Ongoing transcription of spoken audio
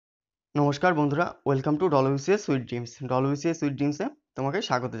নমস্কার বন্ধুরা, welcome to WBCS with dreams. WBCS with ড্রিমসে তোমাকে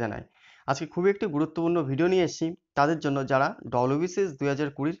স্বাগত জানাই। আজকে খুবই একটি গুরুত্বপূর্ণ ভিডিও নিয়ে এসেছি তাদের জন্য যারা WBCS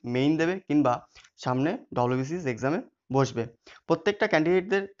 2020 মেইন দেবে কিংবা সামনে WBCS এক্সামে বসবে। প্রত্যেকটা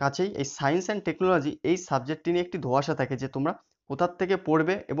ক্যান্ডিডেটদের কাছেই এই সায়েন্স অ্যান্ড টেকনোলজি এই সাবজেক্টটি নিয়ে একটি ধোঁয়াশা থাকে যে তোমরা কোথার থেকে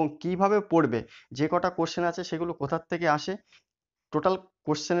পড়বে এবং কিভাবে পড়বে, যে কটা কোশ্চেন আছে সেগুলো কোথার থেকে আসে, টোটাল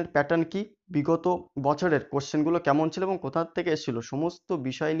কোশ্চেনের প্যাটার্ন কি, বিগত বছরের কোশ্চেনগুলো কেমন ছিল এবং কোথা থেকে এসেছিল, সমস্ত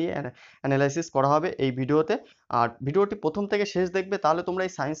বিষয় নিয়ে অ্যানালাইসিস করা হবে এই ভিডিওতে। আর ভিডিওটি প্রথম থেকে শেষ দেখবে, তাহলে তোমরা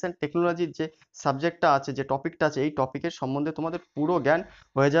এই সায়েন্স অ্যান্ড টেকনোলজির যে সাবজেক্টটা আছে, যে টপিকটা আছে, এই টপিকের সম্বন্ধে তোমাদের পুরো জ্ঞান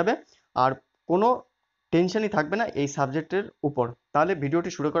হয়ে যাবে আর কোনো টেনশনই থাকবে না এই সাবজেক্টের উপর। তাহলে ভিডিওটি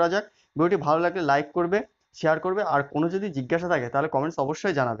শুরু করা যাক। ভিডিওটি ভালো লাগলে লাইক করবে, শেয়ার করবে, আর কোনো যদি জিজ্ঞাসা থাকে তাহলে কমেন্টস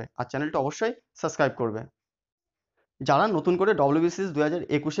অবশ্যই জানাবে, আর চ্যানেলটা অবশ্যই সাবস্ক্রাইব করবে। যারা নতুন করে WBCS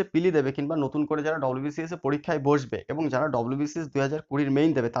 2021-এ পিলি দেবে কিংবা নতুন করে যারা WBCS এ পরীক্ষায় বসবে এবং যারা WBCS 2020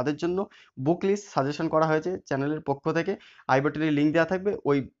 মেইন দেবে তাদের জন্য বুক লিস্ট সাজেশন করা হয়েছে চ্যানেলের পক্ষ থেকে। আই বাটনে লিঙ্ক দেওয়া থাকবে,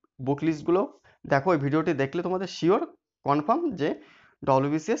 ওই বুক লিস্টগুলো দেখো। ওই ভিডিওটি দেখলে তোমাদের শিওর কনফার্ম যে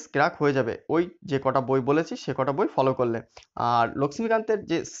WBCS ক্র্যাক হয়ে যাবে, ওই যে কটা বই বলেছি সে কটা বই ফলো করলে। আর লক্ষ্মীকান্তের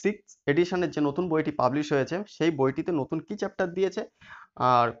যে 6th এডিশনের যে নতুন বইটি পাবলিশ হয়েছে সেই বইটিতে নতুন কি চ্যাপ্টার দিয়েছে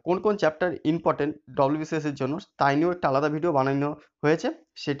আর কোন কোন চ্যাপ্টার ইম্পর্টেন্ট WBCS এর জন্য, তাই নিয়েও একটা আলাদা ভিডিও বানানো হয়েছে,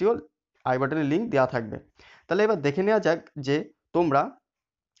 সেটিও আই বাটনে লিঙ্ক দেওয়া থাকবে। তাহলে এবার দেখে নেওয়া যাক যে তোমরা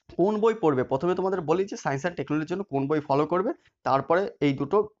কোন বই পড়বে। প্রথমে তোমাদের বলি যে সায়েন্স অ্যান্ড টেকনোলজির জন্য কোন বই ফলো করবে, তারপরে এই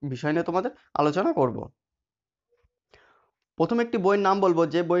দুটো বিষয় নিয়ে তোমাদের আলোচনা করব। প্রথমে একটি বইয়ের নাম বলবো,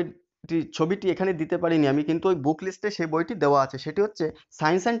 যে বইটি ছবিটি এখানে দিতে পারিনি আমি, কিন্তু ওই বুক লিস্টে সেই বইটি দেওয়া আছে। সেটি হচ্ছে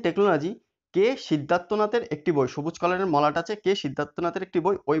সায়েন্স অ্যান্ড টেকনোলজি, কে সিদ্ধার্থনাথের একটি বই, সবুজ কালারের মলাট আছে, কে সিদ্ধার্থনাথের একটি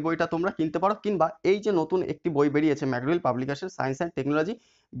বই। ওই বইটা তোমরা কিনতে পারো, কিংবা এই যে নতুন একটি বই বেরিয়েছে ম্যাকগ্রিল publication, science and technology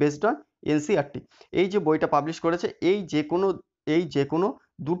based on NCERT, এই যে বইটা পাবলিশ করেছে, এই যে কোনো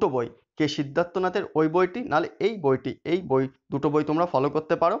দুটো বই, কে সিদ্ধার্থনাথের ওই বইটি নাহলে এই বইটি, এই বই দুটো বই তোমরা ফলো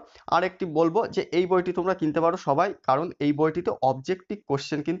করতে পারো। আর একটি বলবো যে এই বইটি তোমরা কিনতে পারো সবাই, কারণ এই বইটিতে অবজেক্টিভ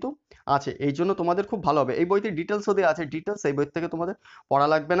কোশ্চেন কিন্তু আছে, এই জন্য তোমাদের খুব ভালো হবে। এই বইটির ডিটেলসও দেওয়া আছে, ডিটেলস এই বই থেকে তোমাদের পড়া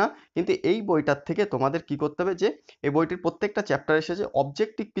লাগবে না, কিন্তু এই বইটার থেকে তোমাদের কি করতে হবে যে এই বইটির প্রত্যেকটা চ্যাপ্টার এসে যে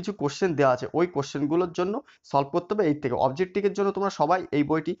অবজেক্টিভ কিছু কোশ্চেন দেওয়া আছে, ওই কোশ্চেনগুলোর জন্য সলভ করতে হবে এই থেকে। অবজেক্টিভের জন্য তোমরা সবাই এই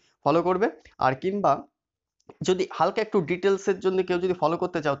বইটি ফলো করবে। আর কিংবা যদি হালকা একটু ডিটেলসের জন্য কেউ যদি ফলো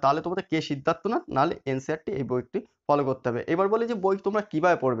করতে চাও, তাহলে তোমাদের কে সিদ্ধার্থনাথ নাহলে এনসিইআরটি এই বইটি ফলো করতে হবে। এবার বলি যে বই তোমরা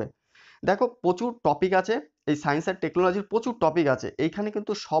কিভাবে পড়বে। দেখো, প্রচুর টপিক আছে, এই সায়েন্স আর টেকনোলজির প্রচুর টপিক আছে। এইখানে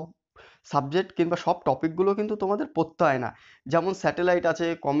কিন্তু সব সাবজেক্ট কিংবা সব টপিকগুলো কিন্তু তোমাদের পড়তে হয় না। যেমন স্যাটেলাইট আছে,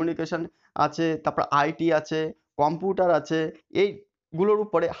 কমিউনিকেশন আছে, তারপর আইটি আছে, কম্পিউটার আছে, এইগুলোর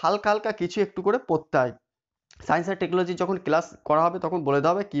উপরে হালকা হালকা কিছু একটু করে পড়তে হয়। সায়েন্স আর টেকনোলজি যখন ক্লাস করা হবে তখন বলে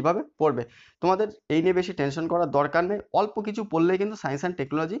দেওয়া হবে কীভাবে পড়বে। তোমাদের এই নিয়ে বেশি টেনশন করার দরকার নেই, অল্প কিছু পড়লেই কিন্তু সায়েন্স অ্যান্ড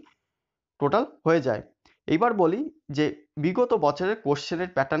টেকনোলজি টোটাল হয়ে যায়। এইবার বলি যে বিগত বছরের কোশ্চেনের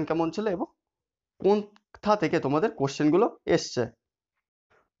প্যাটার্ন কেমন ছিল এবং কোথা থেকে তোমাদের কোশ্চেনগুলো এসছে।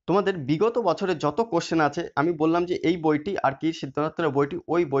 তোমাদের বিগত বছরের যত কোশ্চেন আছে, আমি বললাম যে এই বইটি আর কি সিদ্ধার্থের বইটি,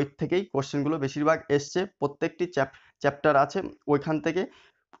 ওই বই থেকেই কোশ্চেনগুলো বেশিরভাগ এসছে। প্রত্যেকটি চ্যাপ্টার আছে, ওইখান থেকে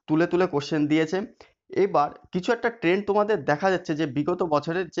তুলে তুলে কোশ্চেন দিয়েছে। এবার কিছু একটা ট্রেন্ড তোমাদের দেখা যাচ্ছে, যে বিগত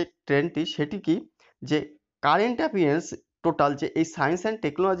বছরের যে ট্রেন্ডটি সেটি কি, যে কারেন্ট অ্যাফেয়ার্স, টোটাল যে এই সায়েন্স অ্যান্ড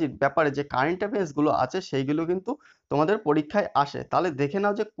টেকনোলজির ব্যাপারে যে কারেন্ট অ্যাফেয়ার্সগুলো আছে সেইগুলো কিন্তু তোমাদের পরীক্ষায় আসে। তাহলে দেখে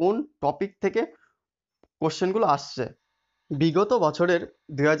নাও যে কোন টপিক থেকে কোশ্চেনগুলো আসছে। বিগত বছরের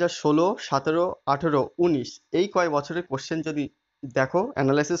 2016, 17, 18, 19 এই কয় বছরের কোশ্চেন যদি দেখো,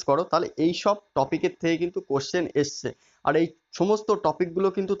 অ্যানালাইসিস করো, তাহলে এই সব টপিকের থেকে কিন্তু কোশ্চেন এসছে। আর এই সমস্ত টপিকগুলো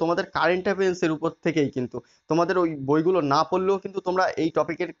কিন্তু তোমাদের কারেন্ট অ্যাফেয়ার্সের উপর থেকেই, কিন্তু তোমাদের ওই বইগুলো না পড়লেও কিন্তু তোমরা এই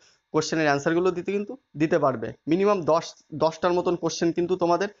টপিকের কোশ্চেনের অ্যান্সারগুলো দিতে পারবে। মিনিমাম 10টার মতন কোশ্চেন কিন্তু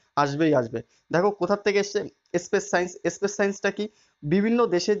তোমাদের আসবেই আসবে। দেখো কোথার থেকে এসছে। স্পেস সায়েন্স, স্পেস সায়েন্সটা কি, বিভিন্ন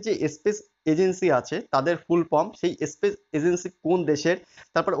দেশের যে স্পেস এজেন্সি আছে তাদের ফুল ফর্ম, সেই স্পেস এজেন্সি কোন দেশের,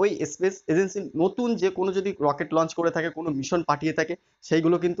 তারপর ওই স্পেস এজেন্সি নতুন যে কোনো যদি রকেট লঞ্চ করে থাকে, কোনো মিশন পাঠিয়ে থাকে,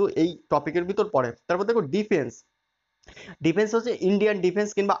 সেইগুলো কিন্তু এই টপিকের ভিতর পড়ে। তারপর দেখো ডিফেন্স, ডিফেন্স হচ্ছে ইন্ডিয়ান ডিফেন্স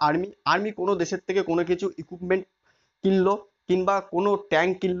কিংবা আর্মি। আর্মি কোনো দেশের থেকে কোনো কিছু ইকুইপমেন্ট কিনলো কিংবা কোনো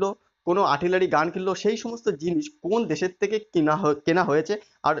ট্যাঙ্ক কিনলো, কোনো আর্টিলারি গান কিনলো, সেই সমস্ত জিনিস কোন দেশের থেকে কেনা হয়েছে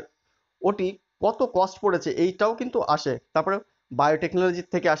আর ওটি কত কস্ট পড়েছে, এইটাও কিন্তু আসে। তারপরে বায়োটেকনোলজির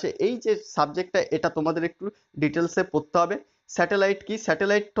থেকে আসে। এই যে সাবজেক্টটা, এটা তোমাদের একটু ডিটেলসে পড়তে হবে। স্যাটেলাইট কি,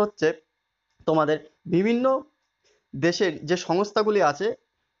 স্যাটেলাইট হচ্ছে তোমাদের বিভিন্ন দেশের যে সংস্থাগুলি আছে,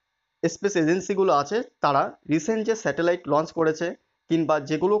 স্পেস এজেন্সিগুলো আছে, তারা রিসেন্ট যে স্যাটেলাইট লঞ্চ করেছে কিংবা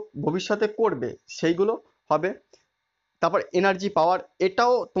যেগুলো ভবিষ্যতে করবে সেইগুলো হবে। তারপর এনার্জি পাওয়ার,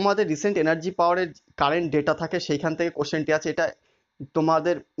 এটাও তোমাদের রিসেন্ট এনার্জি পাওয়ারের কারেন্ট ডেটা থাকে, সেইখান থেকে কোশ্চেনটি আছে। এটা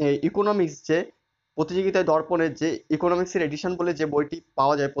তোমাদের ইকোনমিক্স যে প্রতিযোগিতায় দর্পণের যে ইকোনমিক্সের এডিশন বলে যে বইটি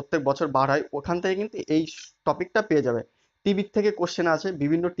পাওয়া যায়, প্রত্যেক বছর বার হয়, ওখান থেকে কিন্তু এই টপিকটা পেয়ে যাবে। টিভির থেকে কোশ্চেন আছে,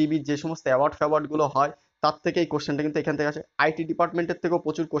 বিভিন্ন টিভির যে সমস্ত অ্যাওয়ার্ড ফ্যাওয়ার্ড গুলো হয় তার থেকে এই কোশ্চেনটা কিন্তু এখান থেকে আসে। আইটি ডিপার্টমেন্টের থেকেও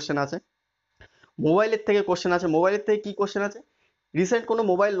প্রচুর কোশ্চেন আছে। মোবাইলের থেকে কোশ্চেন আছে। মোবাইলের থেকে কি কোশ্চেন আছে? রিসেন্ট কোনো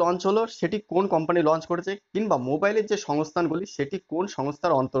মোবাইল লঞ্চ হলো, সেটি কোন কোম্পানি লঞ্চ করেছে, কিংবা মোবাইলের যে সংস্থানগুলি সেটি কোন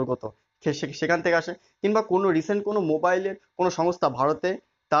সংস্থার অন্তর্গত, সেখান থেকে আসে। কিংবা কোনো রিসেন্ট কোনো মোবাইলের কোনো সংস্থা ভারতে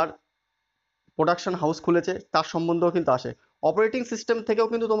তার প্রোডাকশন হাউস খুলেছে, তার সম্বন্ধেও কিন্তু আসে। অপারেটিং সিস্টেম থেকেও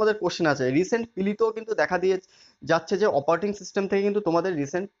কিন্তু তোমাদের কোশ্চেন আছে। রিসেন্ট পিলিতেও কিন্তু দেখা দিয়ে যাচ্ছে যে অপারেটিং সিস্টেম থেকে কিন্তু তোমাদের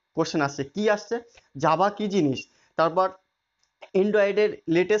রিসেন্ট কোশ্চেন আসছে। কি আসছে? জাভা কি জিনিস, তারপর অ্যান্ড্রয়েডের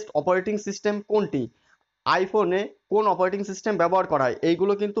লেটেস্ট অপারেটিং সিস্টেম কোনটি, আইফোনে কোন অপারেটিং সিস্টেম ব্যবহার করা হয়,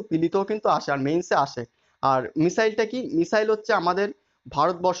 এইগুলো কিন্তু পিলিতেও কিন্তু আসে আর মেইনসে আসে। আর মিসাইলটা কি? মিসাইল হচ্ছে আমাদের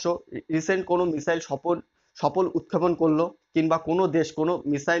ভারতবর্ষ রিসেন্ট কোনো মিসাইল সফল সফল উৎক্ষেপণ করলো, কিংবা কোনো দেশ কোনো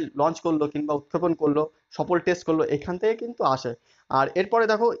মিসাইল লঞ্চ করলো কিংবা উৎক্ষেপণ করলো, সফল টেস্ট করলো, এখান থেকে কিন্তু আসে। আর এরপরে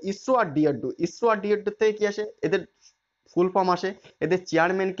দেখো ইসরো আর ডিআরডিও। ইসরো আর ডিআরডিও থেকে কি আসে? এদের ফুল ফর্ম আসে, এদের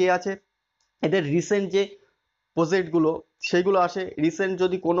চেয়ারম্যান কে আছে, এদের রিসেন্ট যে প্রজেক্টগুলো সেগুলো আসে। রিসেন্ট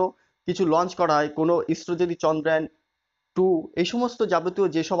যদি কোনো কিছু লঞ্চ করা হয়, কোনো ইসরো যদি চন্দ্রায়ন 2 এই সমস্ত যাবতীয়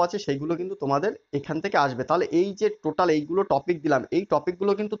যেসব আছে সেইগুলো কিন্তু তোমাদের এখান থেকে আসবে। তাহলে এই যে টোটাল এইগুলো টপিক দিলাম, এই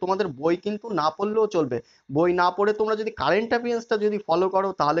টপিকগুলো কিন্তু তোমাদের বই কিন্তু না পড়লেও চলবে। বই না পড়ে তোমরা যদি কারেন্ট অ্যাফেয়ার্সটা যদি ফলো করো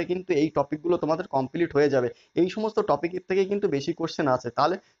তাহলে কিন্তু এই টপিকগুলো তোমাদের কমপ্লিট হয়ে যাবে। এই সমস্ত টপিকের থেকে কিন্তু বেশি কোশ্চেন আছে।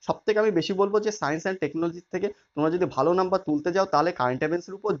 তাহলে সব থেকে আমি বেশি বলবো যে সায়েন্স অ্যান্ড টেকনোলজির থেকে তোমরা যদি ভালো নাম্বার তুলতে যাও তাহলে কারেন্ট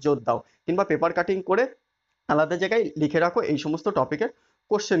অ্যাফেয়ার্সের উপর জোর দাও, কিংবা পেপার কাটিং করে আলাদা জায়গায় লিখে রাখো এই সমস্ত টপিকের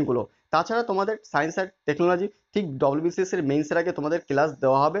কোশ্চেনগুলো। তাছাড়া তোমাদের সায়েন্স অ্যান্ড টেকনোলজি ঠিক ডব্লিউবিসিএস এর মেইনসের আগে তোমাদের ক্লাস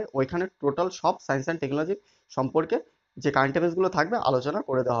দেওয়া হবে, ওইখানে টোটাল সব সায়েন্স অ্যান্ড টেকনোলজি সম্পর্কে যে কারেন্ট অ্যাফেয়ার্সগুলো থাকবে আলোচনা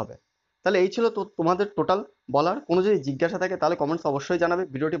করে দেওয়া হবে। তাহলে এই ছিল তো তোমাদের টোটাল বলার। কোনো যদি জিজ্ঞাসা থাকে তাহলে কমেন্টস অবশ্যই জানাবে।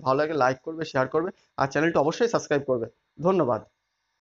 ভিডিওটি ভালো লাগে লাইক করবে, শেয়ার করবে, আর চ্যানেলটি অবশ্যই সাবস্ক্রাইব করবে। ধন্যবাদ।